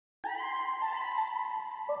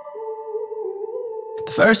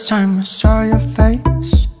First time I saw your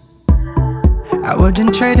face, I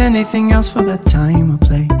wouldn't trade anything else for that time or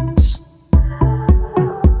place.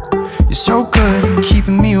 You're so good at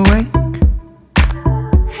keeping me awake,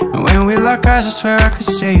 and when we lock eyes I swear I could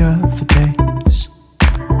stay up for days.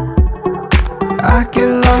 I get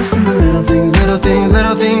lost in the little things, little things,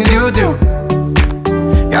 little things you do.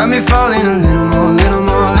 Got me falling a little more, little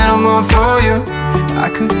more, little more for you. I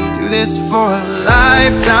could do this for a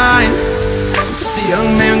lifetime. Just a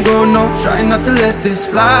young man going on, trying not to let this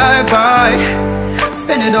fly by.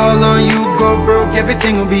 Spend it all on you, go broke,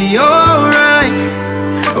 everything will be alright.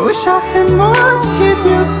 I wish I had more to give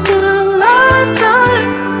you in a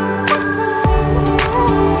lifetime.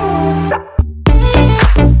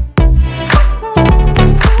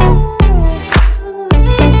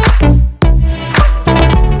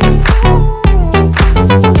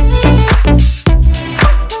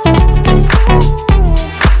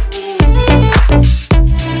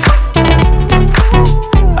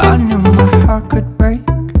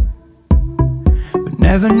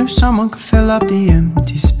 Never knew someone could fill up the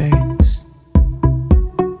empty space.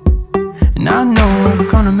 And I know we're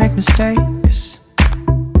gonna make mistakes.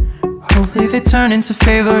 Hopefully they turn into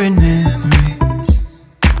favorite memories.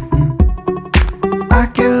 I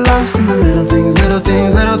get lost in the little things, little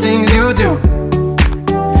things, little things you do.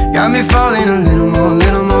 Got me falling a little more,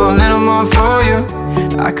 little more, little more for you.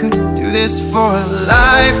 I could do this for a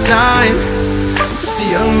lifetime. Just a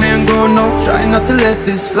young man going on, trying not to let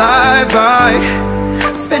this fly by.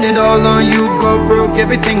 Spend it all on you, go broke,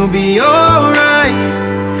 everything will be alright.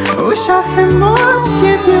 I wish I had more to give.